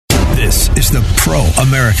This is the Pro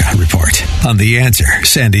America Report on The Answer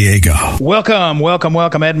San Diego. Welcome.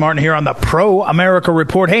 Ed Martin here on the Pro America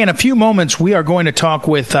Report. Hey, in a few moments, we are going to talk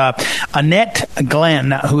with Annette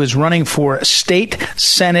Glenn, who is running for state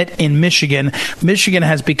senate in Michigan. Michigan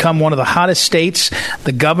has become one of the hottest states.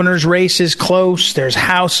 The governor's race is close. There's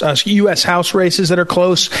U.S. House races that are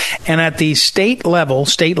close. And at the state level,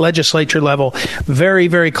 state legislature level, very,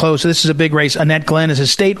 very close. This is a big race. Annette Glenn is a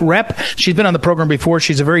state rep. She's been on the program before.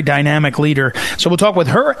 She's a very dynamic leader. So we'll talk with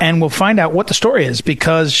her and we'll find out what the story is,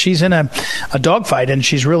 because she's in a dogfight and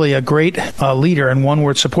she's really a great leader and one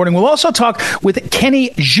worth supporting. We'll also talk with Kenny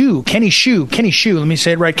Xu, let me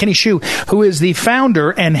say it right, Kenny Xu, who is the founder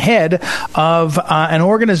and head of an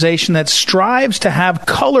organization that strives to have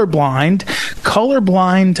colorblind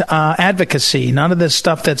advocacy. None of this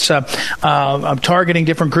stuff that's targeting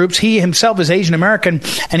different groups. He himself is Asian American,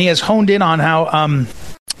 and he has honed in on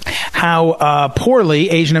how poorly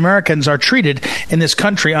Asian Americans are treated in this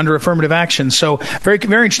country under affirmative action. So very,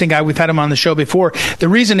 very interesting guy. We've had him on the show before. The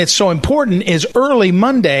reason it's so important is early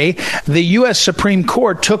Monday, the U.S. Supreme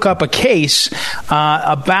Court took up a case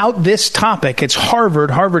about this topic. It's Harvard.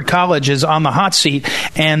 Harvard College is on the hot seat.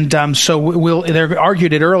 And they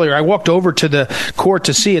argued it earlier. I walked over to the court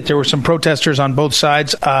to see it. There were some protesters on both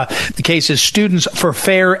sides. The case is Students for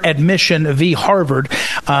Fair Admission v. Harvard.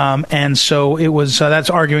 And so it was, that's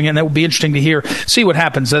arguing, and that will be interesting to see what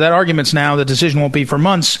happens. That argument's now, the decision won't be for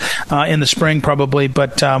months, in the spring probably,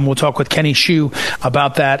 but we'll talk with Kenny Xu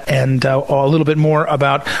about that and a little bit more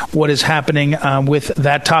about what is happening with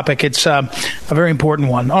that topic. It's a very important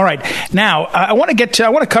one. All right. Now, I want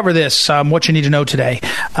to cover this, what you need to know today.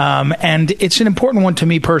 And it's an important one to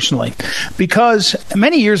me personally, because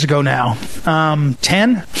many years ago now,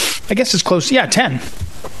 10, I guess it's close. Yeah, 10.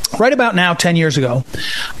 Right about now, 10 years ago,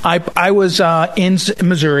 I was in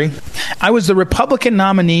Missouri. I was the Republican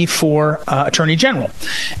nominee for Attorney General,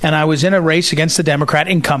 and I was in a race against the Democrat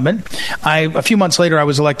incumbent. A few months later, I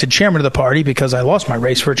was elected chairman of the party because I lost my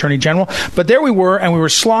race for Attorney General. But there we were, and we were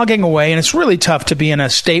slogging away, and it's really tough to be in a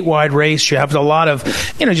statewide race. You have a lot of,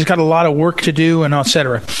 just got a lot of work to do, and et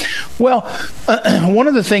cetera. Well, one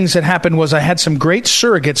of the things that happened was I had some great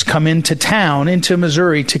surrogates come into town, into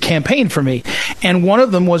Missouri, to campaign for me, and one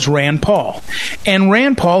of them was Rand Paul. And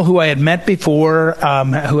Rand Paul, who I had met before,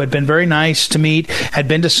 who had been very nice to meet, had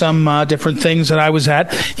been to some different things that I was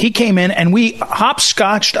at, he came in and we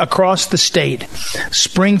hopscotched across the state.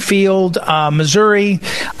 Springfield, Missouri,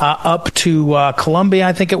 up to Columbia,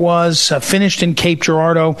 I think it was, finished in Cape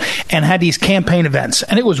Girardeau, and had these campaign events.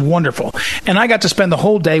 And it was wonderful. And I got to spend the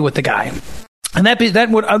whole day with the guy. And that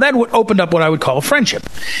would opened up what I would call a friendship.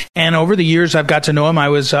 And over the years, I've got to know him. I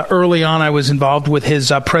was early on, I was involved with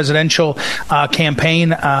his presidential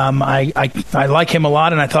campaign. I like him a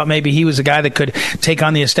lot, and I thought maybe he was a guy that could take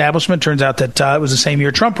on the establishment. Turns out that it was the same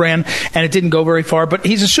year Trump ran, and it didn't go very far. But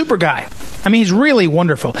he's a super guy. I mean, he's really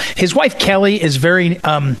wonderful. His wife, Kelly, is very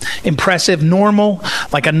impressive, normal,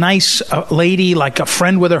 like a nice lady, like a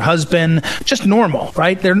friend with her husband, just normal,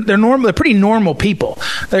 right? They're normal. They're pretty normal people.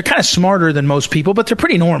 They're kind of smarter than most people, but they're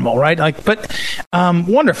pretty normal, right?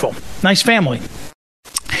 Wonderful, nice family.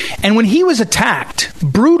 And when he was attacked,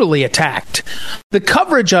 brutally attacked, the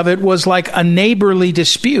coverage of it was like a neighborly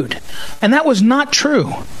dispute. And that was not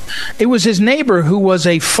true. It was his neighbor who was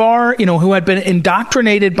who had been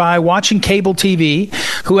indoctrinated by watching cable TV,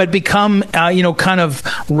 who had become, kind of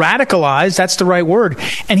radicalized. That's the right word.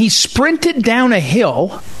 And he sprinted down a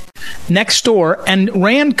hill next door, and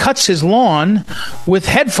Rand cuts his lawn with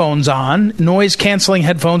headphones on, noise-canceling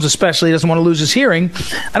headphones especially. He doesn't want to lose his hearing.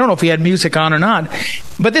 I don't know if he had music on or not.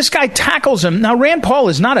 But this guy tackles him. Now, Rand Paul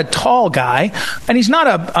is not a tall guy, and he's not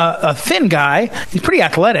a thin guy. He's pretty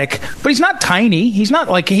athletic, but he's not tiny. He's not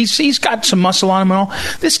like he's got some muscle on him and all.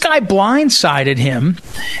 This guy blindsided him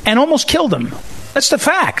and almost killed him. That's the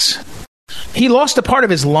facts. He lost a part of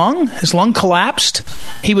his lung. His lung collapsed.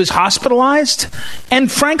 He was hospitalized. And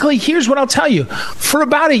frankly, here's what I'll tell you. For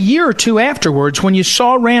about a year or two afterwards, when you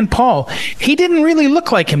saw Rand Paul, he didn't really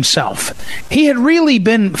look like himself. He had really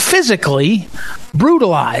been physically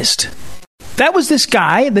brutalized. That was this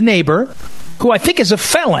guy, the neighbor, who I think is a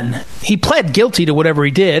felon. He pled guilty to whatever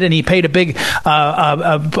he did, and he paid a big,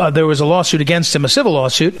 there was a lawsuit against him, a civil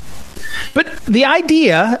lawsuit. But the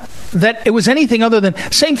idea that it was anything other than,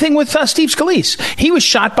 same thing with Steve Scalise. He was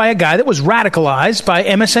shot by a guy that was radicalized by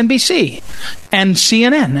MSNBC and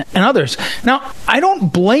CNN and others. Now, I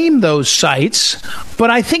don't blame those sites, but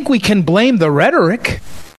I think we can blame the rhetoric.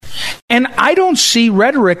 And I don't see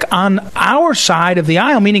rhetoric on our side of the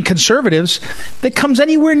aisle, meaning conservatives, that comes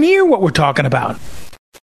anywhere near what we're talking about.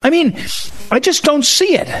 I mean, I just don't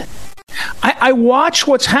see it. I watch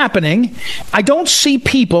what's happening. I don't see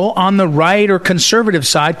people on the right or conservative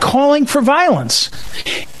side calling for violence.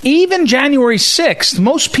 Even January 6th,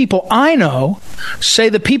 most people I know say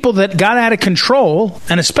the people that got out of control,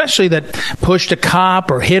 and especially that pushed a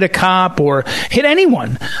cop or hit hit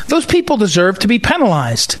anyone, those people deserve to be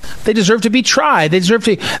penalized. They deserve to be tried. They deserve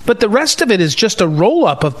to. But the rest of it is just a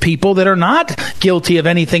roll-up of people that are not guilty of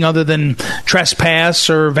anything other than trespass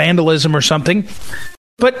or vandalism or something.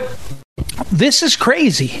 But this is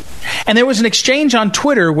crazy. And there was an exchange on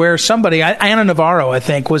Twitter where somebody, Ana Navarro, I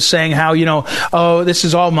think, was saying how, this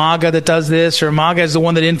is all MAGA that does this, or MAGA is the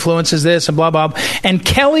one that influences this, and blah, blah. And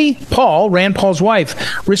Kelly Paul, Rand Paul's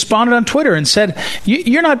wife, responded on Twitter and said,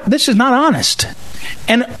 this is not honest.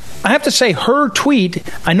 And I have to say, her tweet,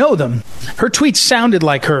 I know them. Her tweet sounded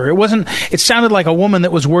like her. It sounded like a woman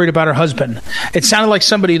that was worried about her husband. It sounded like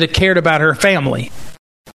somebody that cared about her family.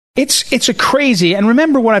 It's a crazy, and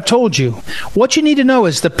remember what I've told you. What you need to know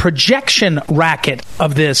is the projection racket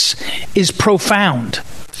of this is profound.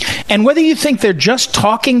 And whether you think they're just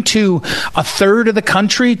talking to a third of the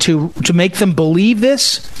country to make them believe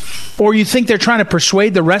this, or you think they're trying to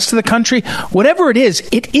persuade the rest of the country, whatever it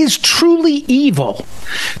is truly evil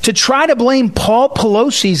to try to blame Paul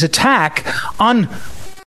Pelosi's attack on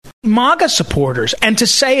MAGA supporters and to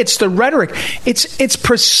say it's the rhetoric. It's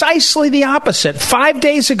precisely the opposite. 5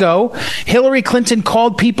 days ago, Hillary Clinton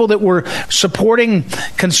called people that were supporting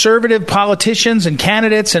conservative politicians and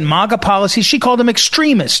candidates and MAGA policies, she called them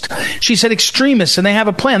extremists. She said extremists, and they have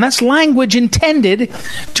a plan. That's language intended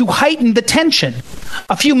to heighten the tension.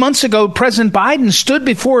 A few months ago, President Biden stood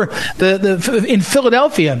before in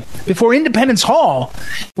Philadelphia, before Independence Hall,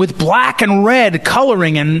 with black and red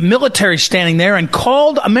coloring and military standing there, and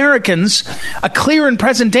called Americans a clear and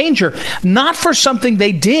present danger, not for something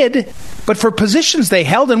they did, but for positions they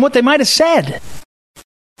held and what they might have said.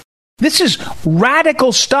 This is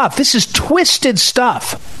radical stuff. This is twisted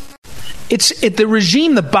stuff. The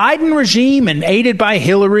regime, the Biden regime, and aided by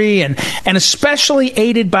Hillary, and especially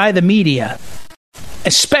aided by the media,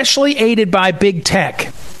 especially aided by big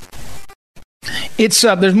tech.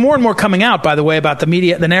 There's more and more coming out, by the way, about the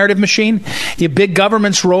media, the narrative machine, the big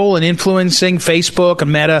government's role in influencing Facebook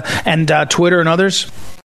and Meta and Twitter and others.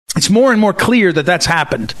 It's more and more clear that that's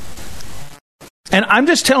happened. And I'm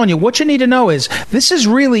just telling you, what you need to know is this is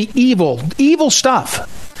really evil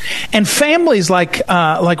stuff. And families like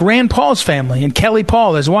Rand Paul's family and Kelly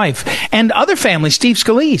Paul, his wife, and other families, Steve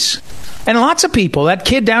Scalise, and lots of people. That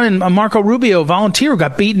kid down in Marco Rubio, volunteer, who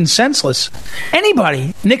got beaten senseless.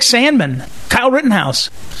 Anybody, Nick Sandmann, Kyle Rittenhouse.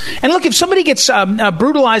 And look, if somebody gets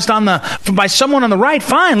brutalized by someone on the right,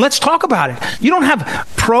 fine, let's talk about it. You don't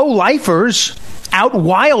have pro-lifers out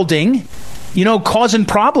wilding, causing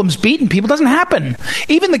problems, beating people. It doesn't happen.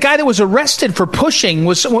 Even the guy that was arrested for pushing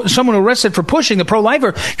was someone arrested for pushing, the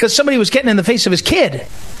pro-lifer, because somebody was getting in the face of his kid.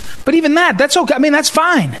 But even that's okay. I mean, that's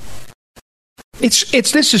fine.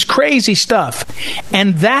 This is crazy stuff.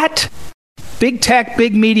 And that big tech,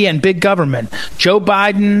 big media, and big government, Joe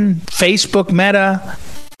Biden, Facebook, Meta,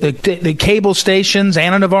 the cable stations,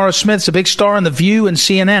 Ana Navarro Smith's a big star on The View and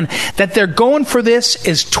CNN, that they're going for this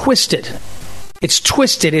is twisted. It's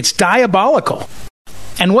twisted. It's diabolical.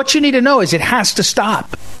 And what you need to know is it has to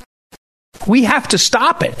stop. We have to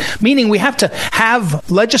stop it, meaning we have to have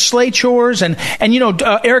legislatures and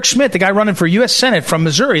Eric Schmidt, the guy running for U.S. Senate from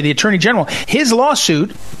Missouri, the Attorney General, his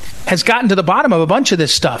lawsuit has gotten to the bottom of a bunch of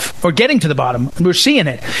this stuff, or getting to the bottom. We're seeing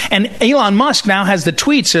it. And Elon Musk now has the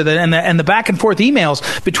tweets and the back and forth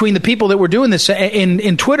emails between the people that were doing this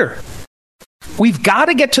in Twitter. We've got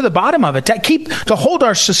to get to the bottom of it to hold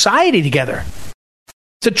our society together,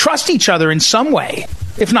 to trust each other in some way,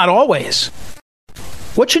 if not always.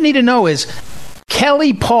 What you need to know is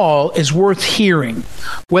Kelly Paul is worth hearing.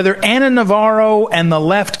 Whether Ana Navarro and the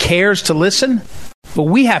left cares to listen, but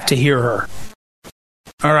we have to hear her.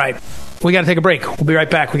 All right. We got to take a break. We'll be right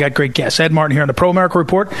back. We got great guests. Ed Martin here on the Pro America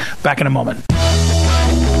Report. Back in a moment.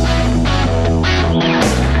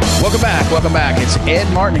 Welcome back. It's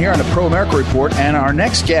Ed Martin here on the Pro America Report, and our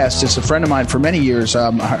next guest is a friend of mine for many years.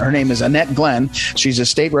 Her name is Annette Glenn. She's a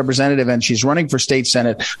state representative, and she's running for state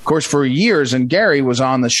senate, of course, for years. And Gary was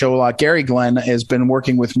on the show a lot. Gary Glenn has been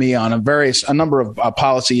working with me on a number of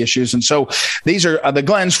policy issues, and so these are the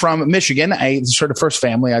Glenns from Michigan, a sort of first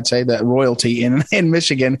family, I'd say, the royalty in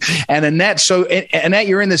Michigan. And Annette, so Annette,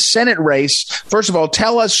 you're in the Senate race. First of all,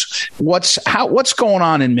 tell us what's going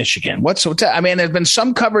on in Michigan. There's been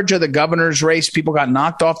some coverage of the governor's race. People got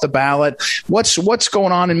knocked off the ballot. What's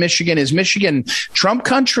going on in Michigan? Is Michigan Trump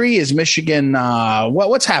country? Is Michigan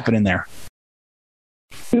what's happening there?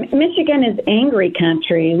 Michigan is angry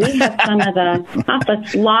country. We have some of the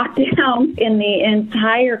toughest lockdowns in the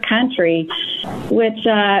entire country, which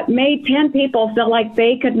made 10 people feel like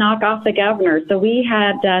they could knock off the governor. So we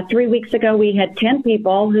had 3 weeks ago, we had 10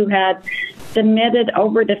 people who had submitted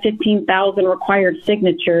over the 15,000 required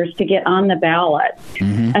signatures to get on the ballot.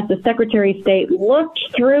 Mm-hmm. As the Secretary of State looked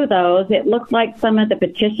through those, it looked like some of the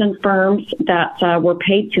petition firms that were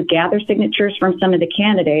paid to gather signatures from some of the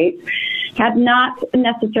candidates had not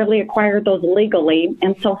necessarily acquired those legally,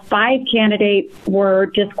 and so 5 candidates were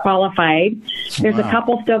disqualified. There's a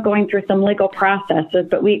couple still going through some legal processes,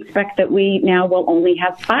 but we expect that we now will only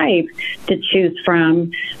have 5 to choose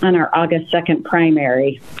from on our August 2nd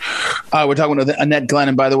primary. We're talking with Annette Glenn,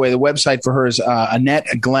 and by the way, the website for her is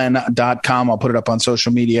AnnetteGlenn.com. I'll put it up on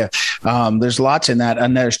social media. There's lots in that,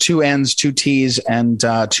 and there's 2 N's, 2 T's, and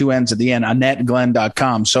 2 N's at the end,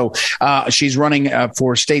 AnnetteGlenn.com. So she's running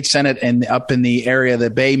for state senate and up in the area,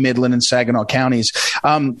 the Bay, Midland, and Saginaw counties.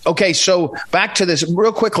 Okay, so back to this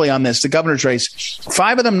real quickly on this, the governor's race.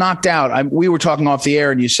 5 of them knocked out. We were talking off the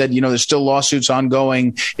air, and you said, there's still lawsuits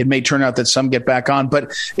ongoing. It may turn out that some get back on,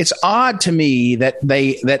 but it's odd to me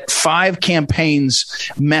that 5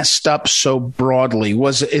 campaigns messed up so broadly.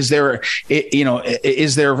 Is there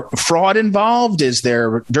fraud involved? Is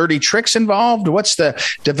there dirty tricks involved? What's the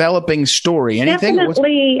developing story? Anything?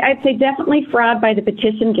 I'd say definitely fraud by the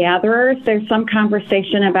petition gatherers. There's some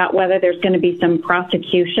conversation about whether there's going to be some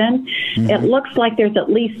prosecution. Mm-hmm. It looks like there's at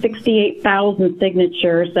least 68,000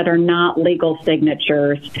 signatures that are not legal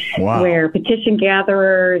signatures, where petition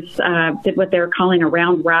gatherers did what they're calling a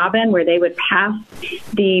round robin, where they would pass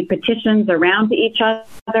the petitions around to each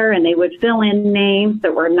other, and they would fill in names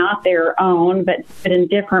that were not their own, but in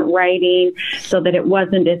different writing, so that it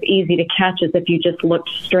wasn't as easy to catch as if you just looked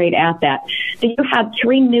straight at that. So you had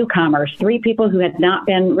 3 newcomers, 3 people who had not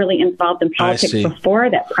been really involved in politics before,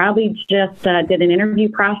 that probably just did an interview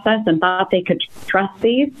process and thought they could trust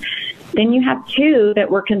these. Then you have 2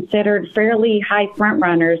 that were considered fairly high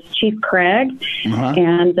frontrunners, Chief Craig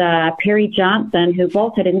and Perry Johnson, who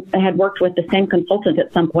both had worked with the same consultant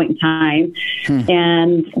at some point in time,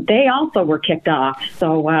 and they also were kicked off.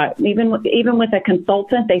 So even with a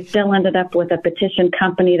consultant, they still ended up with a petition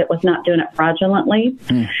company that was not doing it fraudulently.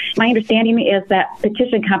 My understanding is that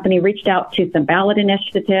petition company reached out to some ballot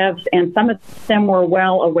initiatives, and some of them were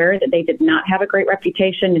well aware that they did not have a great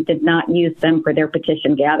reputation and did not use them for their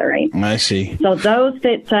petition gathering. I see. So those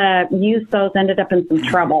that used those ended up in some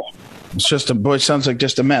trouble. It's just sounds like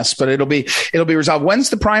just a mess, but it'll be resolved. When's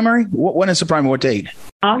the primary? When is the primary? What date?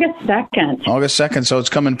 August 2nd. August 2nd, so it's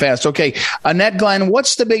coming fast. Okay, Annette Glenn,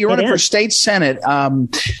 what's the big? You're running for state senate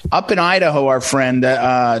up in Idaho. Our friend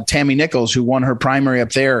Tammy Nichols, who won her primary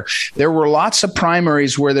up there. There were lots of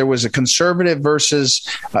primaries where there was a conservative versus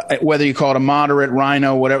whether you call it a moderate,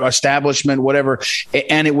 rhino, whatever, establishment, whatever,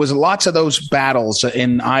 and it was lots of those battles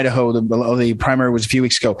in Idaho. The primary was a few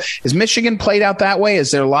weeks ago. Is Michigan played out that way?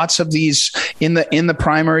 Is there lots of these in the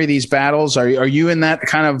primary? These battles? Are you in that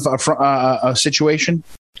kind of a situation?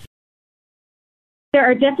 There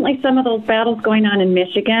are definitely some of those battles going on in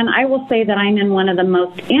Michigan. I will say that I'm in one of the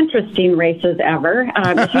most interesting races ever.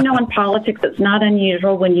 As you know, in politics, it's not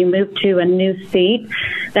unusual when you move to a new seat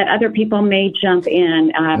that other people may jump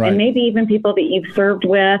in, and maybe even people that you've served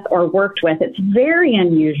with or worked with. It's very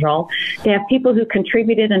unusual to have people who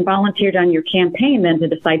contributed and volunteered on your campaign then to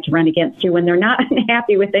decide to run against you when they're not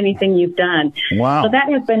happy with anything you've done. Wow. So that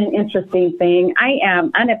has been an interesting thing. I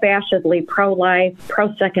am unabashedly pro-life,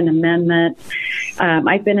 pro-Second Amendment.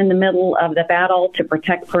 I've been in the middle of the battle to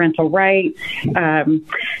protect parental rights. And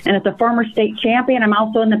as a former state champion, I'm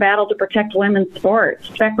also in the battle to protect women's sports.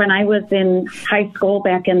 Back when I was in high school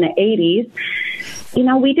back in the 80s,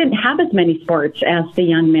 we didn't have as many sports as the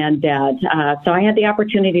young men did. So I had the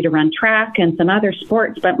opportunity to run track and some other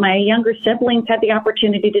sports, but my younger siblings had the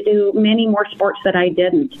opportunity to do many more sports that I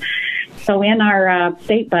didn't. So in our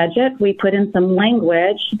state budget, we put in some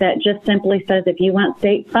language that just simply says if you want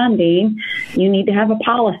state funding, you need to have a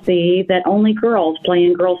policy that only girls play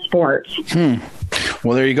in girls' sports.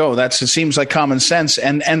 Well, there you go. It seems like common sense.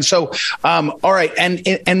 And so, all right.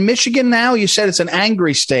 And Michigan now, you said it's an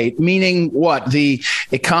angry state, meaning what? The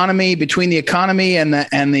economy, between the economy and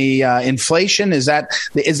the inflation,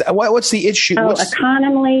 what's the issue?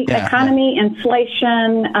 Economy,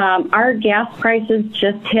 inflation. Our gas prices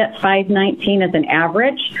just hit $5.19 as an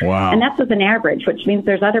average. Wow. And that's as an average, which means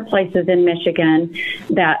there's other places in Michigan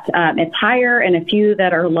that it's higher and a few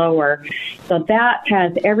that are lower. So that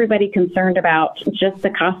has everybody concerned about just the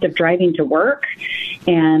cost of driving to work.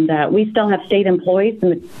 And we still have state employees,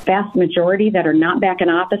 and the vast majority that are not back in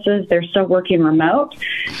offices, they're still working remote.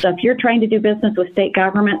 So if you're trying to do business with state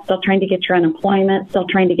government, still trying to get your unemployment, still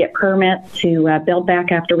trying to get permits to build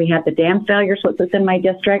back after we had the dam failures, which was in my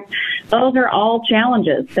district, those are all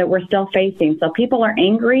challenges that we're still facing. So people are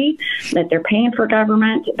angry that they're paying for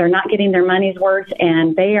government, they're not getting their money's worth,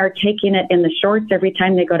 and they are taking it in the shorts every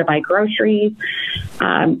time they go to buy groceries.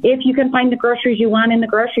 If you can find the groceries you want in the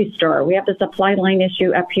grocery store, we have the supply line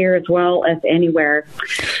issue up here as well as anywhere.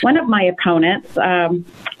 One of my opponents,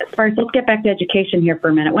 as far as, let's get back to education here for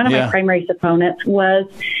a minute. One of my primary opponents was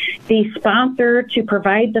the sponsor to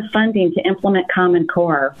provide the funding to implement Common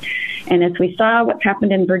Core. And as we saw what's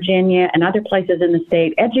happened in Virginia and other places in the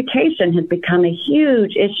state, education has become a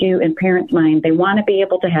huge issue in parents' minds. They want to be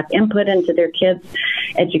able to have input into their kids'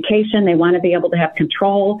 education. They want to be able to have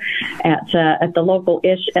control at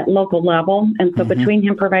the local level. And so between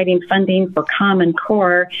him providing funding for Common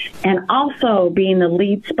Core and also being the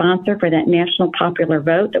lead sponsor for that national popular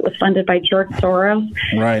vote that was funded by George Soros,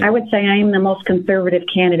 I would say I am the most conservative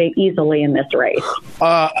candidate easily in this race.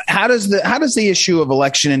 How does the issue of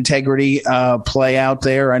election integrity play out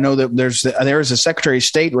there? I know that there is a Secretary of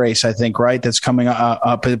State race, I think, right, that's coming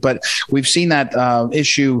up, but we've seen that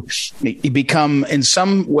issue become in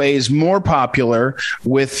some ways more popular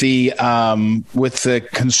with the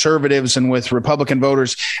conservatives and with Republican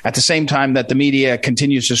voters at the same time that the media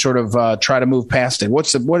continues to sort of try to move past it.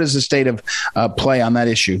 What is the state of play on that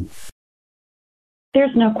issue?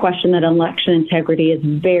 There's no question that election integrity is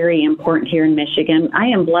very important here in Michigan. I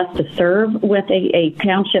am blessed to serve with a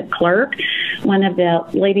township clerk. One of the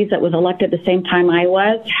ladies that was elected the same time I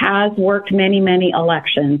was has worked many, many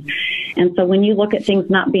elections. And so when you look at things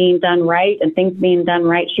not being done right and things being done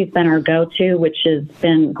right, she's been our go-to, which has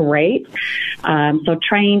been great. So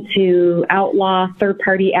trying to outlaw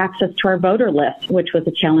third-party access to our voter list, which was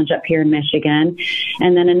a challenge up here in Michigan.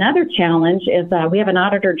 And then another challenge is we have an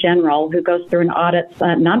auditor general who goes through an audit,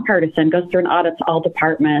 nonpartisan, goes through and audits all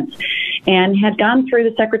departments, and had gone through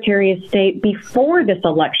the Secretary of State before this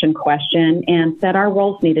election question and said our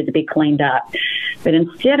roles needed to be cleaned up. But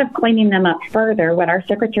instead of cleaning them up further, what our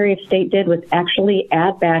Secretary of State did was actually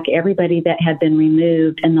add back everybody that had been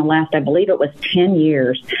removed in the last, I believe it was 10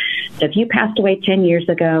 years. So if you passed away 10 years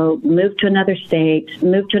ago, moved to another state,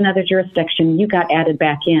 moved to another jurisdiction, you got added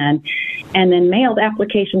back in, and then mailed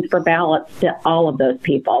applications for ballots to all of those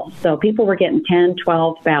people. So people were getting 10,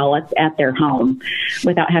 12 ballots at their home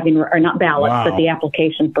without having, or not ballots, but the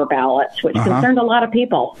application for ballots, which concerned a lot of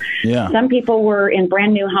people. Some people were in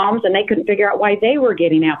brand new homes and they couldn't figure out why they were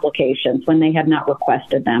getting applications when they had not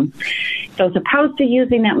requested them. So as opposed to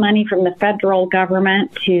using that money from the federal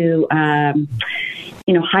government to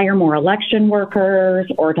hire more election workers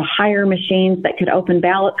or to hire machines that could open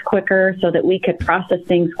ballots quicker so that we could process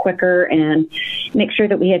things quicker and make sure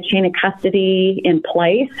that we had chain of custody in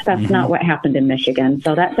place. That's not what happened in Michigan.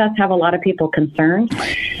 So that does have a lot of people concerned.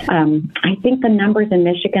 I think the numbers in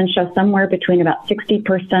Michigan show somewhere between about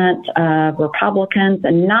 60% of Republicans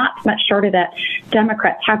and not much short of that,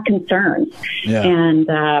 Democrats have concerns. And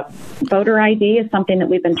voter ID is something that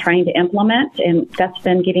we've been trying to implement, and that's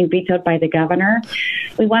been getting vetoed by the governor.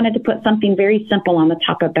 We wanted to put something very simple on the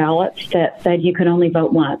top of ballots that said you could only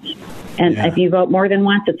vote once. And if you vote more than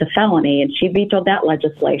once, it's a felony. And she vetoed that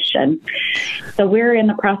legislation. So we're in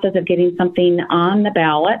the process of getting something on the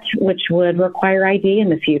ballot, which would require ID in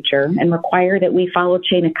the future and require that we follow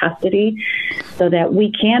chain of custody so that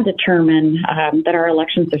we can determine that our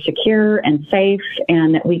elections are secure and safe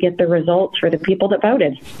and that we get the results for the people that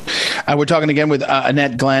voted. We're talking again with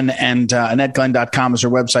Annette Glenn, and AnnetteGlenn.com is her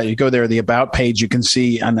website. You go there, the About page, you can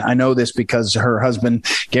see, and I know this because her husband,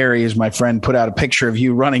 Gary, is my friend, put out a picture of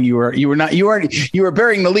you running. You were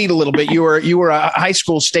burying the lead a little bit. You were a high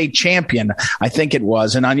school state champion, I think it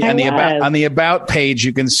was. And on the About page,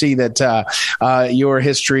 you can see that your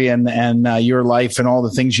history and your life and all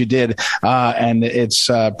the things you did. And it's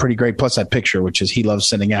pretty great. Plus that picture, which is he loves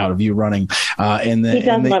sending out of you running He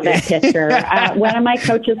does love that picture. One of my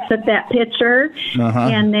coaches took that picture,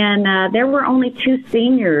 and then there were only 2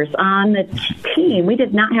 seniors on the team. We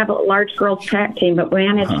did not have a large girls track team, but we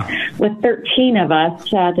managed with 13 of us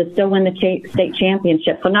to still win the state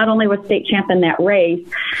championship. So not only was state champ in that race,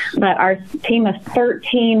 but our team of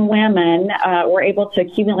 13 women were able to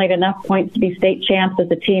accumulate enough points to be state champs as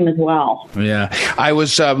a team as well. Yeah, I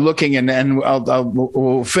was looking, and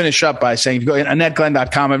we'll finish up by saying, if you go to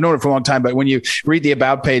AnnetteGlenn.com, I've known her for a long time, but when you read the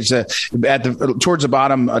About page, towards the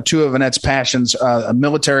bottom, 2 of Annette's passions,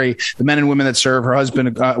 military, the men and women that serve. Her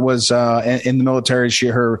husband was in the military.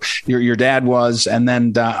 Your dad was, and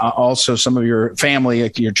then also some of your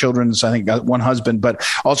family, your children children's, I think, one husband, but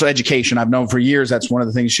also education. I've known for years that's one of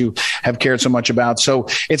the things you have cared so much about. So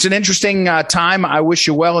it's an interesting time. I wish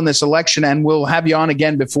you well in this election, and we'll have you on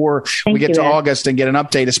again before we get to August and get an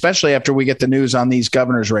update, especially after we get the news on these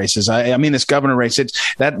governor's races. I mean, this governor race,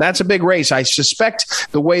 that's a big race. I suspect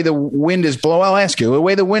the way the wind is blowing, I'll ask you, the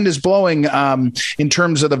way the wind is blowing in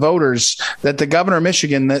terms of the voters, that the governor of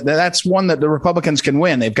Michigan, that's one that the Republicans can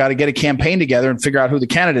win. They've got to get a campaign together and figure out who the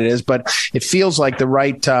candidate is, but it feels like the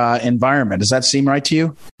right environment. Does that seem right to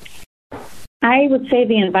you? I would say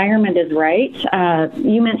the environment is right.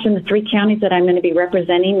 You mentioned the three counties that I'm going to be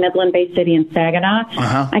representing, Midland, Bay City, and Saginaw.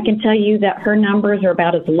 I can tell you that her numbers are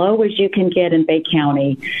about as low as you can get in Bay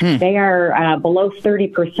County. They are below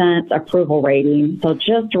 30% approval rating. So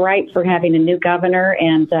just right for having a new governor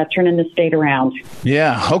and turning the state around.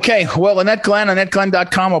 Yeah. Okay. Well, Annette Glenn,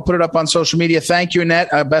 AnnetteGlenn.com. I'll put it up on social media. Thank you,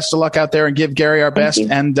 Annette. Best of luck out there, and give Gary our best.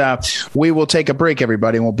 And we will take a break,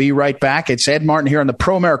 everybody, and we'll be right back. It's Ed Martin here on the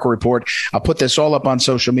Pro America Report. I'll put this all up on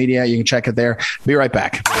social media. You can check it there. Be right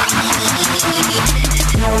back.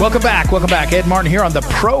 Welcome back. Ed Martin here on the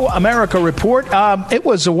Pro America Report. It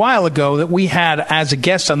was a while ago that we had as a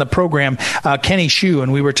guest on the program Kenny Xu,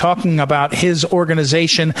 and we were talking about his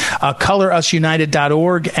organization,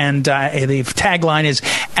 ColorUsUnited.org, and the tagline is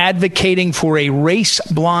advocating for a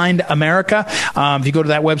race-blind America. If you go to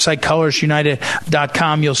that website,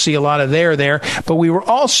 ColorUsUnited.com, you'll see a lot of there. But we were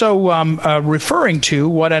also referring to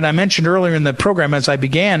what I mentioned earlier in the program as I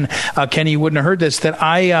began, Kenny, you wouldn't have heard this, that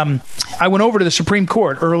I went over to the Supreme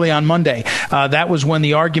Court early on Monday. That was when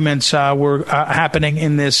the arguments were happening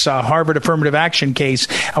in this Harvard affirmative action case.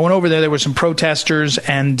 I went over there. There were some protesters,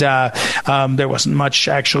 and there wasn't much,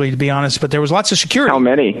 actually, to be honest, but there was lots of security. How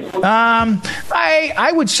many?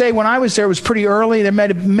 I would say when I was there, it was pretty early. There might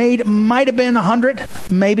have been 100,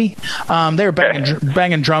 maybe. They were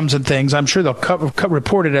banging drums and things. I'm sure they'll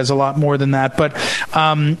report it as a lot more than that. But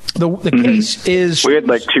the case is... We had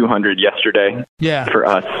like 200 yesterday for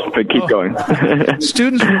us, but keep going.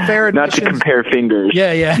 Students for fair admissions. Not to compare fingers.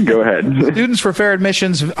 Yeah. Go ahead. Students for fair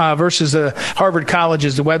admissions versus the Harvard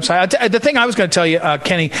Colleges, the website. The thing I was going to tell you,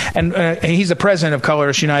 Kenny, and he's the president of Color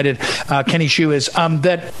Us United, Kenny Xu, is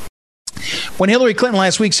that when Hillary Clinton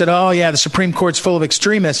last week said, the Supreme Court's full of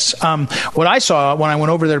extremists, what I saw when I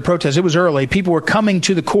went over there to protest, it was early. People were coming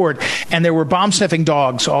to the court, and there were bomb-sniffing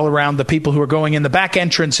dogs all around the people who were going in. The back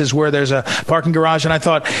entrance is where there's a parking garage, and I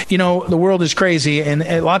thought, the world is crazy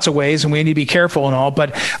in lots of ways, and we need to be careful and all,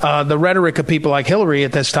 but the rhetoric of people like Hillary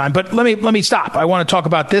at this time. But let me stop. I want to talk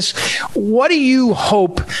about this. What do you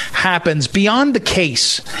hope happens beyond the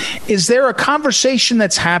case? Is there a conversation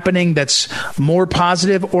that's happening that's more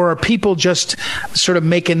positive, or are people just sort of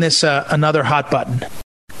making this another hot button?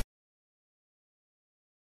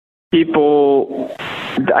 People,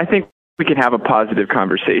 I think we can have a positive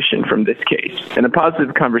conversation from this case. And a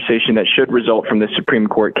positive conversation that should result from the Supreme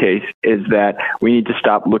Court case is that we need to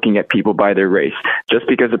stop looking at people by their race. Just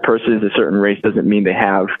because a person is a certain race doesn't mean they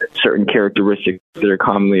have certain characteristics that are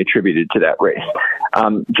commonly attributed to that race.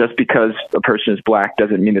 Just because a person is black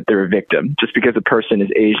doesn't mean that they're a victim. Just because a person is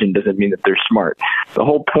Asian doesn't mean that they're smart. The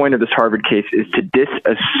whole point of this Harvard case is to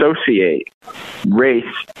disassociate race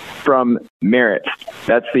from merit.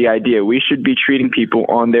 That's the idea. We should be treating people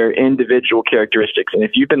on their individual characteristics. And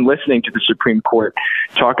if you've been listening to the Supreme Court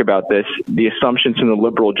talk about this, the assumptions from the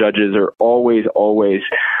liberal judges are always,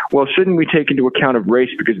 well, shouldn't we take into account of race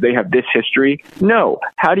because they have this history? No.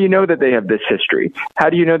 How do you know that they have this history? How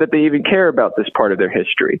do you know that they even care about this part of their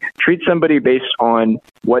history? Treat somebody based on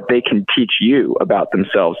what they can teach you about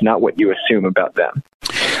themselves, not what you assume about them.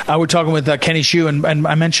 We're talking with Kenny Xu, and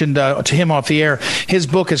I mentioned to him off the air, his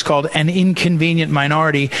book is called An Inconvenient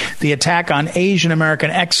Minority, The Attack on Asian American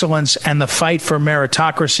Excellence and the Fight for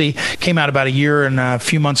Meritocracy. Came out about a year and a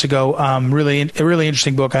few months ago. Really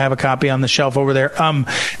interesting book. I have a copy on the shelf over there.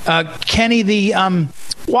 Kenny,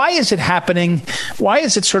 why is it happening? Why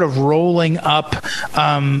is it sort of rolling up?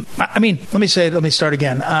 Let me start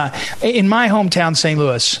again. In my hometown, St.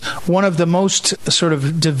 Louis, one of the most sort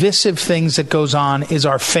of divisive things that goes on is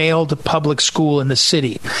our failed public school in the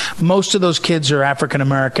city. Most of those kids are African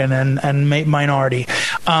American and minority.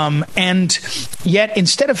 And yet,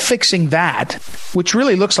 instead of fixing that, which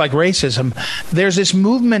really looks like racism, there's this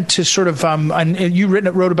movement to sort of, and you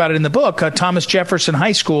wrote about it in the book, Thomas Jefferson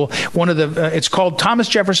High School, it's called Thomas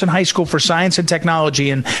Jefferson High School for Science and Technology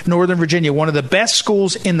in Northern Virginia, one of the best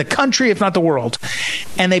schools in the country, if not the world.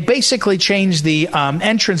 And they basically changed the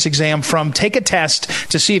entrance exam from take a test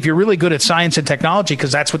to see if you're really good at science and technology,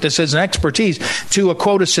 because that's what this is, an expertise, to a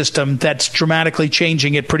quota system that's dramatically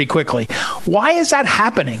changing it pretty quickly. Why is that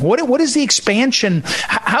happening? What is the expansion?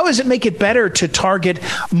 How does it make it better to target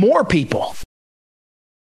more people?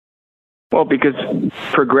 Well, because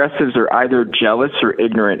progressives are either jealous or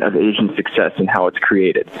ignorant of Asian success and how it's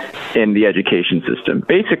created in the education system.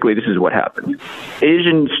 Basically, this is what happens.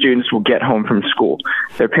 Asian students will get home from school.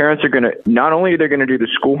 Their parents are going to, not only are they going to do the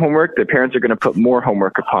school homework, their parents are going to put more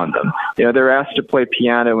homework upon them. They're asked to play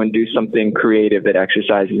piano and do something creative that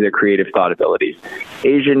exercises their creative thought abilities.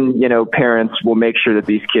 Asian, parents will make sure that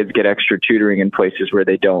these kids get extra tutoring in places where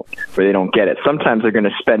they don't get it. Sometimes they're going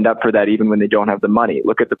to spend up for that even when they don't have the money.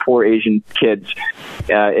 Look at the poor Asian kids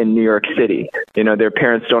in New York City. Their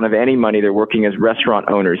parents don't have any money. They're working as restaurant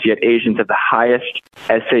owners, yet Asians have the highest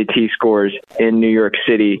SAT scores in New York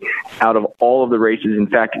City out of all of the races. In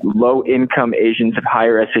fact, low-income Asians have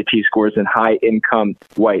higher SAT scores than high-income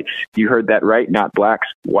whites. You heard that right, not blacks,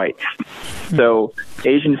 whites. So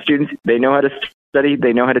Asian students, they know how to study,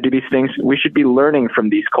 they know how to do these things. We should be learning from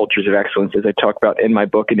these cultures of excellence, as I talk about in my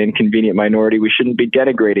book, An Inconvenient Minority. We shouldn't be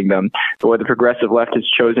denigrating them. But what the progressive left has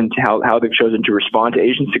chosen to, how they've chosen to respond to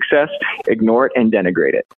Asian success, ignore it and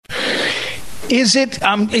denigrate it. Is it,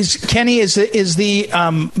 Kenny, is the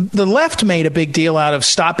left made a big deal out of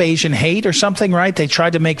Stop Asian Hate or something, right? They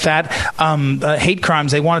tried to make that hate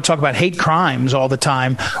crimes. They want to talk about hate crimes all the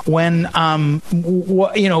time when,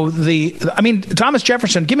 Thomas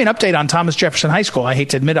Jefferson, give me an update on Thomas Jefferson High School. I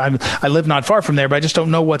hate to admit I live not far from there, but I just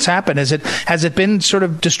don't know what's happened. Has it been sort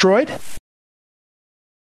of destroyed?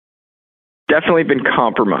 Definitely been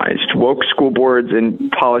compromised. Woke school boards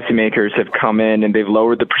and policymakers have come in and they've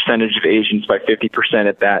lowered the percentage of Asians by 50%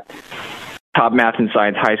 at that top math and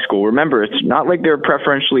science high school. Remember, it's not like they're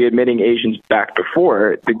preferentially admitting Asians back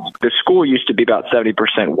before. The school used to be about 70%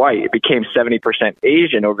 white. It became 70%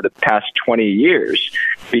 Asian over the past 20 years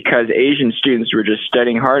because Asian students were just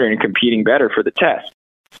studying harder and competing better for the test.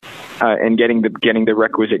 And getting the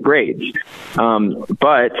requisite grades.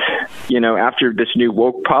 But, after this new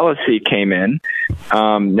woke policy came in,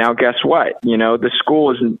 now guess what? The school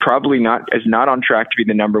is not on track to be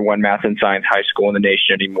the number one math and science high school in the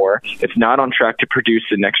nation anymore. It's not on track to produce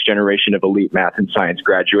the next generation of elite math and science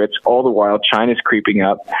graduates. All the while, China's creeping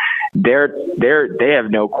up. They have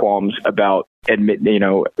no qualms about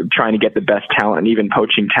trying to get the best talent and even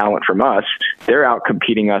poaching talent from us. They're out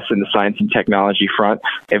competing us in the science and technology front.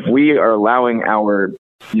 If we are allowing our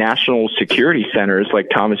national security centers like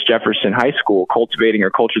Thomas Jefferson High School cultivating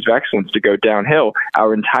our cultures of excellence to go downhill,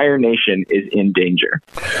 our entire nation is in danger.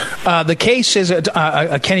 The case is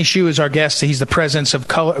Kenny Xu is our guest. He's the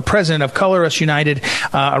president of Color Us United,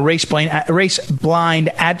 a race-blind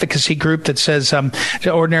advocacy group that says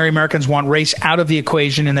ordinary Americans want race out of the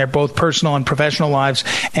equation in their both personal and professional lives,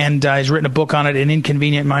 and he's written a book on it, An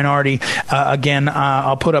Inconvenient Minority. Again,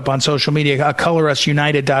 I'll put up on social media.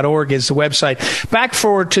 ColorUsUnited.org is the website. Back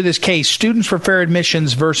forward to this case, Students for Fair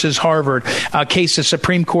Admissions versus Harvard, case the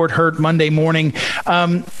Supreme Court heard Monday morning.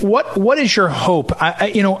 What is your hope?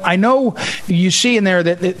 I know you see in there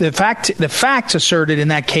that the facts asserted in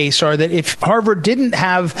that case are that if Harvard didn't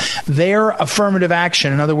have their affirmative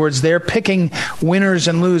action, in other words, they're picking winners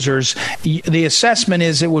and losers, the assessment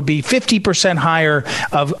is it would be 50% higher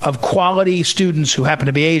of quality students who happen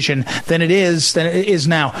to be Asian than it is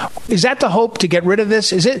now. Is that the hope to get rid of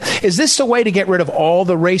this? Is this the way to get rid of all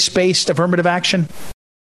the race-based affirmative action?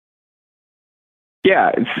 Yeah,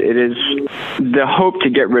 it is. The hope to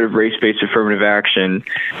get rid of race-based affirmative action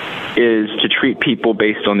is to treat people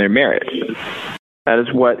based on their merit. That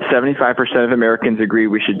is what 75% of Americans agree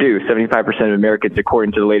we should do. 75% of Americans,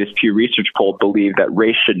 according to the latest Pew Research poll, believe that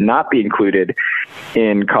race should not be included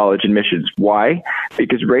in college admissions. Why?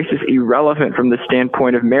 Because race is irrelevant from the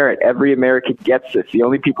standpoint of merit. Every American gets this. The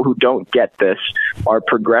only people who don't get this are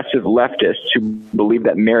progressive leftists who believe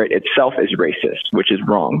that merit itself is racist, which is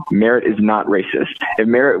wrong. Merit is not racist. If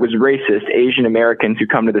merit was racist, Asian Americans who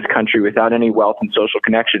come to this country without any wealth and social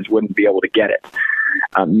connections wouldn't be able to get it.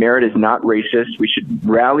 Merit is not racist. We should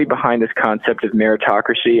rally behind this concept of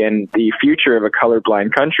meritocracy and the future of a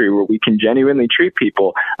colorblind country where we can genuinely treat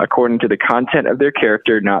people according to the content of their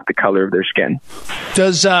character, not the color of their skin.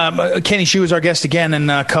 Does Kenny Xu is our guest again, and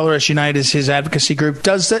Color Us United is his advocacy group.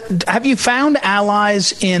 Have you found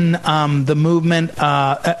allies in the movement,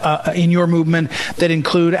 in your movement, that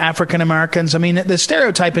include African Americans? I mean, the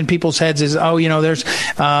stereotype in people's heads is, there's,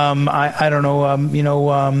 Reverend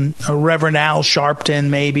Al Sharpton Sharpton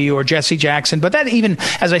maybe, or Jesse Jackson. But that, even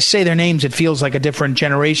as I say their names, it feels like a different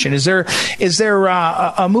generation. Is there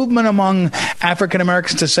a movement among African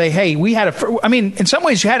Americans to say, hey, in some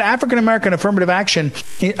ways you had African American affirmative action.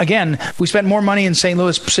 Again, we spent more money in St.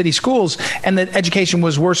 Louis City schools, and the education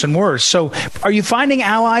was worse and worse. So are you finding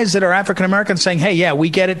allies that are African American saying, hey, yeah, we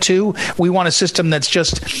get it too. We want a system that's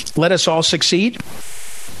just let us all succeed?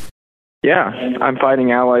 Yeah, I'm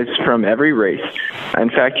finding allies from every race.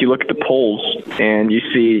 In fact, you look at the polls and you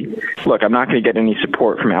see, look, I'm not going to get any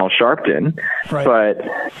support from Al Sharpton, right, but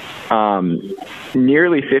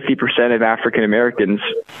nearly 50% of African Americans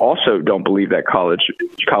also don't believe that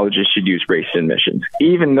colleges should use race admissions,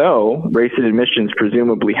 even though race admissions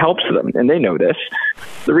presumably helps them, and they know this.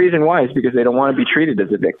 The reason why is because they don't want to be treated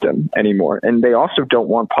as a victim anymore, and they also don't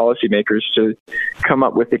want policymakers to come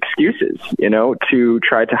up with excuses, to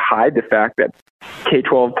try to hide the fact that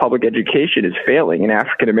K-12 public education is failing and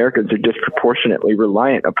African Americans are disproportionately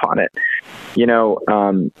reliant upon it.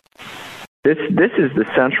 This is the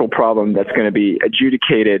central problem that's going to be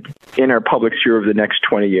adjudicated in our public sphere over the next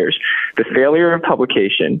 20 years. The failure of public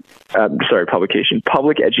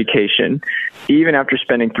education, even after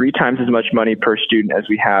spending 3 times as much money per student as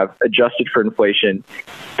we have adjusted for inflation,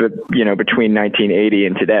 between 1980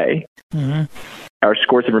 and today. Mm-hmm. Our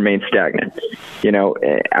scores have remained stagnant.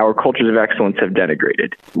 Our cultures of excellence have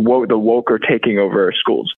denigrated. The woke are taking over our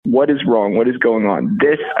schools. What is wrong? What is going on?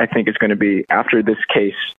 This, I think, is going to be, after this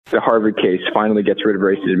case, the Harvard case finally gets rid of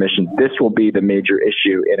race admissions, this will be the major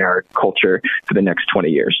issue in our culture for the next 20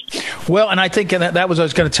 years. Well, and I think that was what I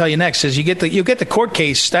was going to tell you next, is you get the court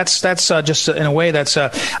case. That's just, in a way, that's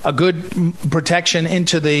a good protection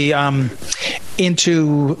into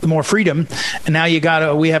more freedom. And now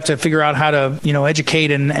we have to figure out how to,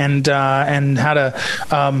 educate and how to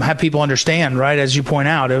have people understand, right? As you point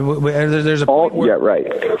out, there's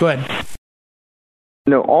right. Go ahead.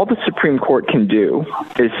 No, all the Supreme Court can do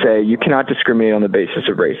is say you cannot discriminate on the basis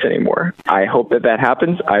of race anymore. I hope that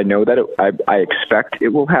happens. I know that I expect it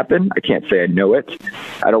will happen. I can't say I know it.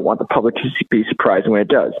 I don't want the public to be surprised when it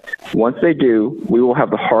does. Once they do, we will have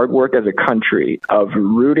the hard work as a country of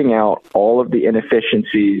rooting out all of the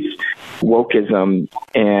inefficiencies, wokeism,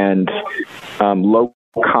 and low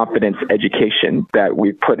competence education that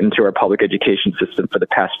we've put into our public education system for the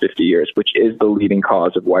past 50 years, which is the leading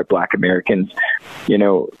cause of why Black Americans,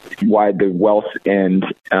 why the wealth and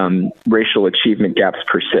racial achievement gaps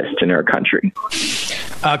persist in our country.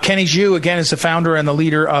 Kenny Xu, again, is the founder and the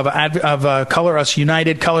leader of Color Us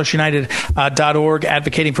United, colorsunited.org,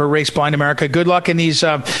 advocating for a race-blind America. Good luck in these,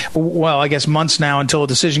 months now until a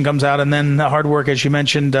decision comes out, and then the hard work, as you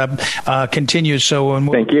mentioned, continues. So,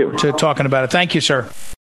 thank you to talking about it. Thank you, sir.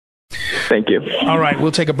 Thank you. All right,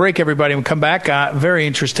 we'll take a break, everybody. We'll come back. Very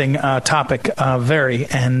interesting topic,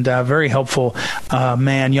 very helpful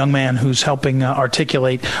young man who's helping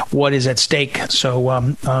articulate what is at stake. So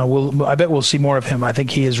I bet we'll see more of him. I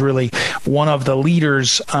think he is really one of the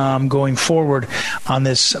leaders going forward on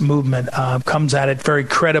this movement. Comes at it very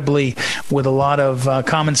credibly with a lot of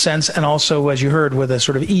common sense, and also, as you heard, with a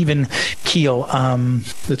sort of even keel.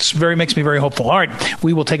 Makes me very hopeful. All right,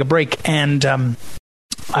 we will take a break, and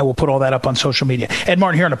I will put all that up on social media. Ed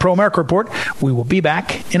Martin here on the Pro America Report. We will be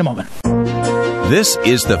back in a moment. This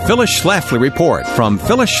is the Phyllis Schlafly Report from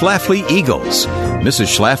Phyllis Schlafly Eagles.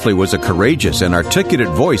 Mrs. Schlafly was a courageous and articulate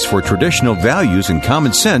voice for traditional values and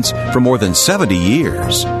common sense for more than 70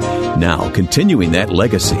 years. Now, continuing that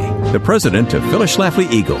legacy, the president of Phyllis Schlafly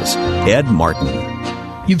Eagles, Ed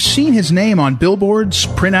Martin. You've seen his name on billboards,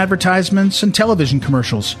 print advertisements, and television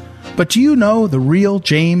commercials. But do you know the real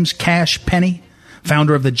James Cash Penney,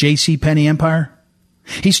 founder of the J.C. Penney empire?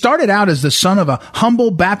 He started out as the son of a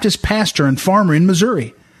humble Baptist pastor and farmer in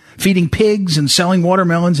Missouri, feeding pigs and selling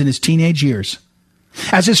watermelons in his teenage years.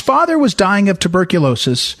 As his father was dying of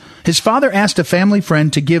tuberculosis, his father asked a family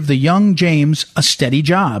friend to give the young James a steady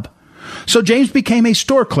job. So James became a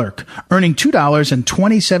store clerk, earning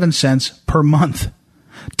 $2.27 per month.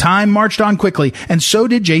 Time marched on quickly, and so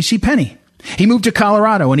did J.C. Penney. He moved to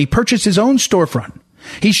Colorado, and he purchased his own storefront.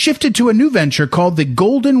 He shifted to a new venture called the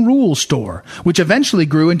Golden Rule Store, which eventually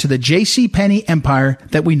grew into the J.C. Penney empire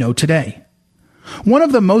that we know today. One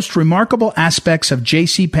of the most remarkable aspects of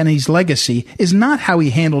J.C. Penney's legacy is not how he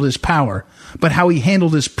handled his power, but how he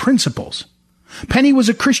handled his principles. Penney was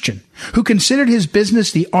a Christian who considered his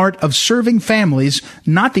business the art of serving families,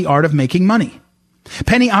 not the art of making money.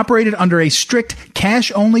 Penney operated under a strict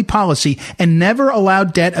cash-only policy and never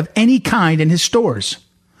allowed debt of any kind in his stores.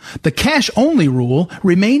 The cash-only rule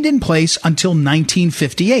remained in place until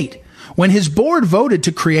 1958, when his board voted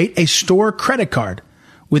to create a store credit card,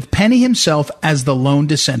 with Penney himself as the lone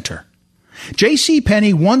dissenter. J.C.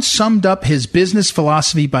 Penney once summed up his business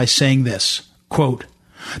philosophy by saying this, quote,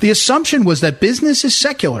 "The assumption was that business is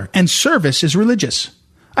secular and service is religious.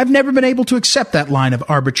 I've never been able to accept that line of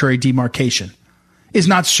arbitrary demarcation. Is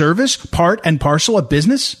not service part and parcel of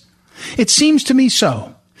business? It seems to me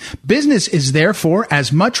so. Business is therefore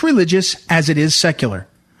as much religious as it is secular.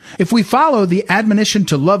 If we follow the admonition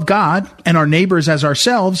to love God and our neighbors as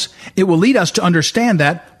ourselves, it will lead us to understand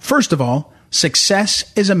that, first of all, success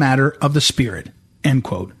is a matter of the spirit." End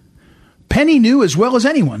quote. Penney knew as well as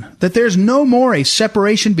anyone that there's no more a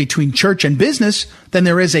separation between church and business than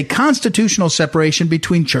there is a constitutional separation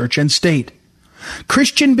between church and state.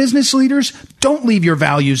 Christian business leaders, don't leave your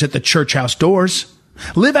values at the church house doors.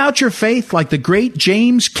 Live out your faith like the great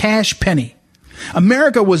James Cash Penney.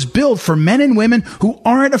 America was built for men and women who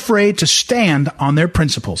aren't afraid to stand on their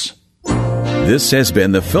principles. This has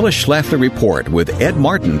been the Phyllis Schlafly Report with Ed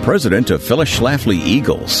Martin, president of Phyllis Schlafly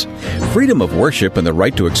Eagles. Freedom of worship and the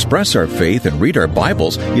right to express our faith and read our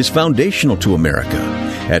Bibles is foundational to America.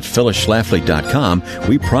 At phyllisschlafly.com,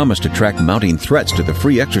 we promise to track mounting threats to the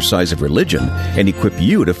free exercise of religion and equip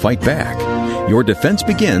you to fight back. Your defense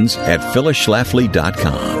begins at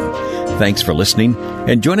phyllisschlafly.com. Thanks for listening,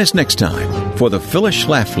 and join us next time for the Phyllis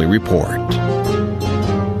Schlafly Report.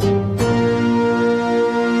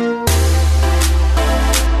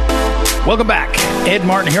 Welcome back. Ed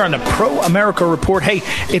Martin here on the Pro America Report. Hey,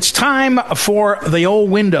 it's time for the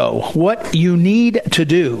old window. What you need to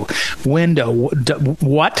do. Window.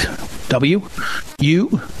 What? W-U-Y-N.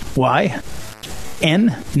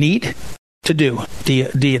 Need to do. D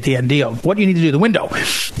at the end. D-O. What do you need to do? The window.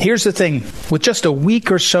 Here's the thing. With just a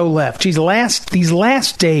week or so left, these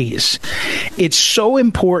last days, it's so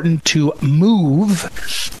important to move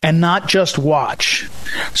and not just watch.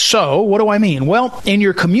 So, what do I mean? Well, in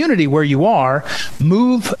your community where you are,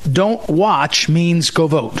 move, don't watch means go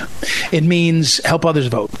vote. It means help others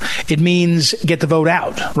vote. It means get the vote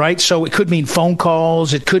out, right? So it could mean phone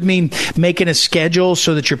calls. It could mean making a schedule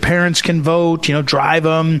so that your parents can vote, drive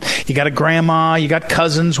them. You got a grandma, you got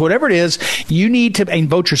cousins, whatever it is. You need to, and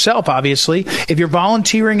vote yourself, obviously. If you're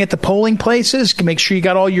volunteering at the polling places, make sure you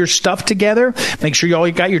got all your stuff together. Make sure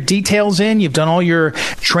you got your details in. You've done all your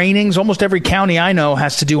trainings. Almost every county I know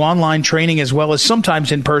has to do online training as well as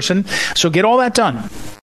sometimes in person. So get all that done.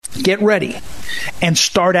 Get ready and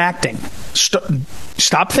start acting.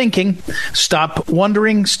 Stop thinking. Stop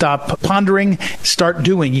wondering. Stop pondering. Start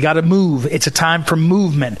doing. You got to move. It's a time for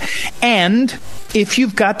movement. And if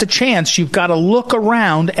you've got the chance, you've got to look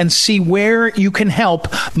around and see where you can help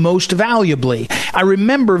most valuably. I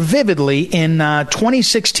remember vividly in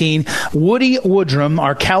 2016, Woody Woodrum,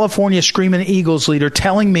 our California Screaming Eagles leader,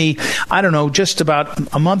 telling me, I don't know, just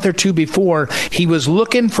about a month or two before, he was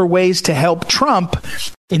looking for ways to help Trump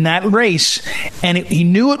in that race, and he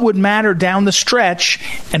knew it would matter down the stretch.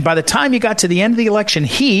 And by the time you got to the end of the election,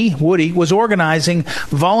 Woody, was organizing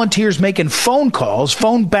volunteers making phone calls,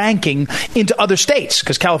 phone banking into other states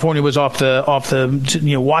because California was off the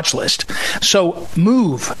watch list. So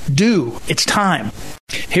move, do. It's time.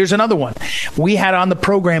 Here's another one. We had on the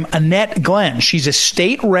program Annette Glenn. She's a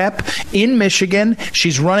state rep in Michigan.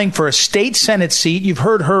 She's running for a state Senate seat. You've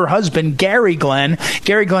heard her husband, Gary Glenn.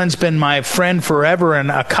 Gary Glenn's been my friend forever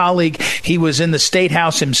and a colleague. He was in the state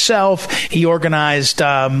house himself. He organized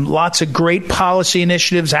lots of great policy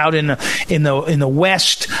initiatives out in the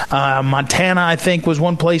West. Montana, I think, was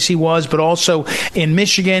one place he was, but also in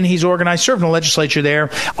Michigan. He's organized, served in the legislature there.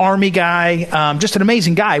 Army guy, just an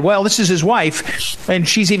amazing guy. Well, this is his wife, and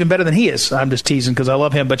she's even better than he is. I'm just teasing because I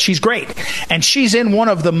love him, but she's great. And she's in one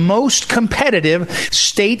of the most competitive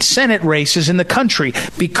state Senate races in the country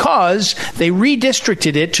because they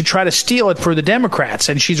redistricted it to try to steal it for the Democrats.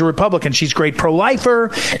 And she's a Republican. She's a great pro-lifer.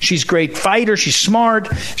 She's a great fighter. She's smart.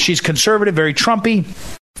 She's conservative, very Trumpy.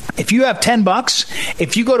 If you have $10,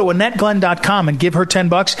 if you go to AnnetteGlenn.com and give her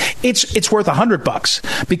 $10, it's worth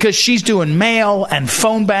 $100 because she's doing mail and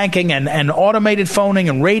phone banking and automated phoning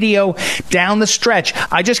and radio down the stretch.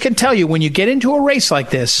 I just can tell you, when you get into a race like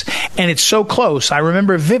this and it's so close, I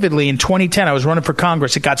remember vividly in 2010, I was running for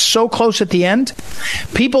Congress. It got so close at the end.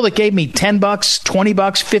 People that gave me $10, $20,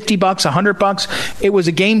 $50, $100, it was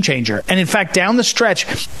a game changer. And in fact, down the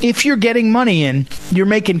stretch, if you're getting money in, you're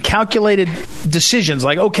making calculated decisions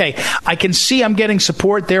like, okay, okay, I can see I'm getting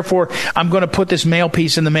support, therefore I'm going to put this mail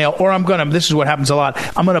piece in the mail, or this is what happens a lot,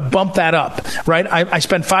 I'm going to bump that up, right? I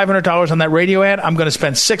spent $500 on that radio ad, I'm going to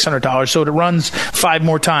spend $600 so it runs 5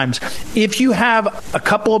 more times. If you have a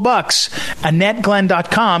couple of bucks,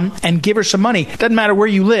 AnnetteGlenn.com, and give her some money. Doesn't matter where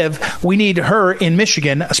you live. We need her in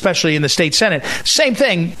Michigan, especially in the state Senate. Same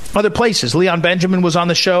thing, other places. Leon Benjamin was on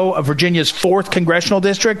the show of Virginia's 4th congressional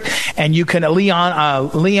district, and you can, I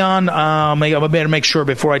better make sure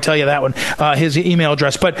before I tell you that one, his email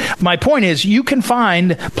address. But my point is, you can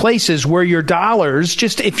find places where your dollars,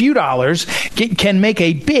 just a few dollars, can make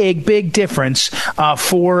a big difference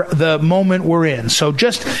for the moment we're in. So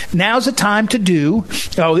just now's the time to do.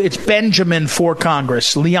 It's Benjamin for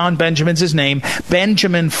Congress. Leon Benjamin's his name.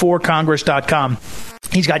 BenjaminForCongress.com.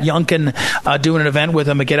 He's got Youngkin doing an event with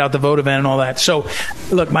him, a Get Out the Vote event and all that. So,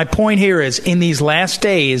 look, my point here is, in these last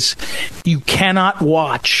days, you cannot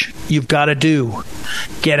watch. You've got to do.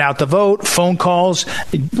 Get out the vote, phone calls.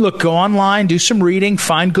 Look, go online, do some reading,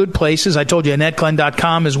 find good places. I told you,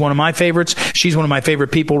 AnnetteGlenn.com is one of my favorites. She's one of my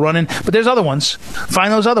favorite people running. But there's other ones.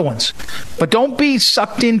 Find those other ones. But don't be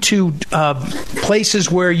sucked into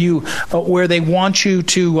places where they want you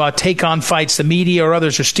to take on fights. The media or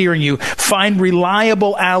others are steering you. Find reliable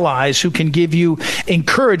allies who can give you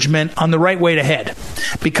encouragement on the right way to head.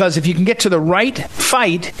 Because if you can get to the right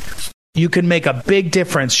fight, you can make a big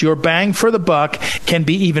difference. Your bang for the buck can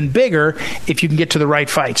be even bigger if you can get to the right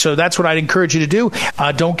fight. So that's what I'd encourage you to do.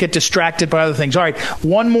 Don't get distracted by other things. All right,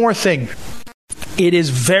 one more thing. It is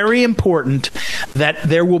very important that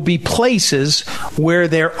there will be places where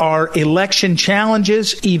there are election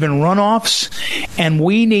challenges, even runoffs, and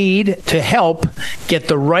we need to help get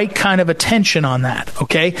the right kind of attention on that,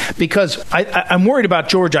 okay? Because I'm worried about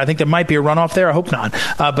Georgia. I think there might be a runoff there. I hope not.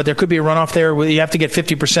 But there could be a runoff there where you have to get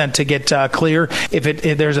 50% to get clear.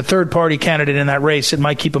 If there's a third-party candidate in that race, it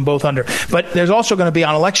might keep them both under. But there's also going to be,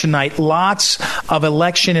 on election night, lots of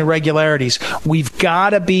election irregularities. We've got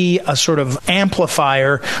to be a sort of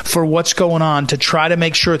amplifier for what's going on to try to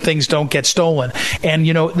make sure things don't get stolen. And,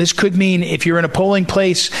 this could mean if you're in a polling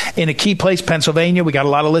place, in a key place, Pennsylvania, we got a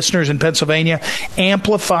lot of listeners in Pennsylvania,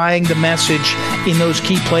 amplifying the message in those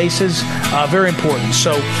key places, very important.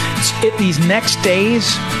 So these next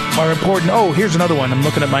days are important. Oh, here's another one. I'm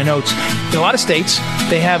looking at my notes. In a lot of states,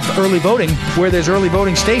 they have early voting where there's early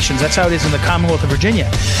voting stations. That's how it is in the Commonwealth of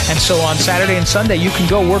Virginia. And so on Saturday and Sunday, you can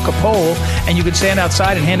go work a poll, and you can stand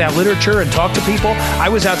outside and hand out literature and talk to people. I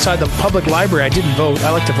was outside the public library. I didn't vote. I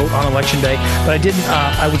like to vote on Election Day, but I didn't.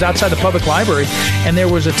 I was outside the public library, and there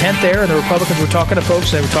was a tent there, and the Republicans were talking to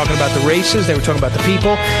folks. They were talking about the races. They were talking about the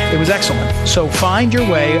people. It was excellent. So find your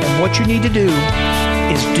way, and what you need to do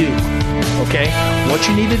is do. Okay? What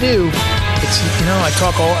you need to do, it's, I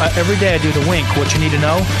talk every day. I do the wink. What you need to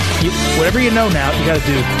know, whatever you know now, you got to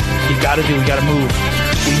do. You got to do. You got to move.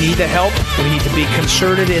 We need the help. We need to be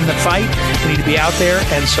concerted in the fight. We need to be out there,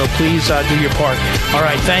 and so please do your part. All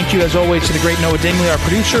right, thank you, as always, to the great Noah Dingley, our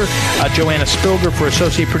producer, Joanna Spilger for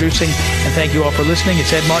associate producing, and thank you all for listening.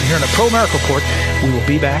 It's Ed Martin here on the Pro America Report. We will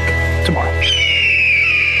be back tomorrow.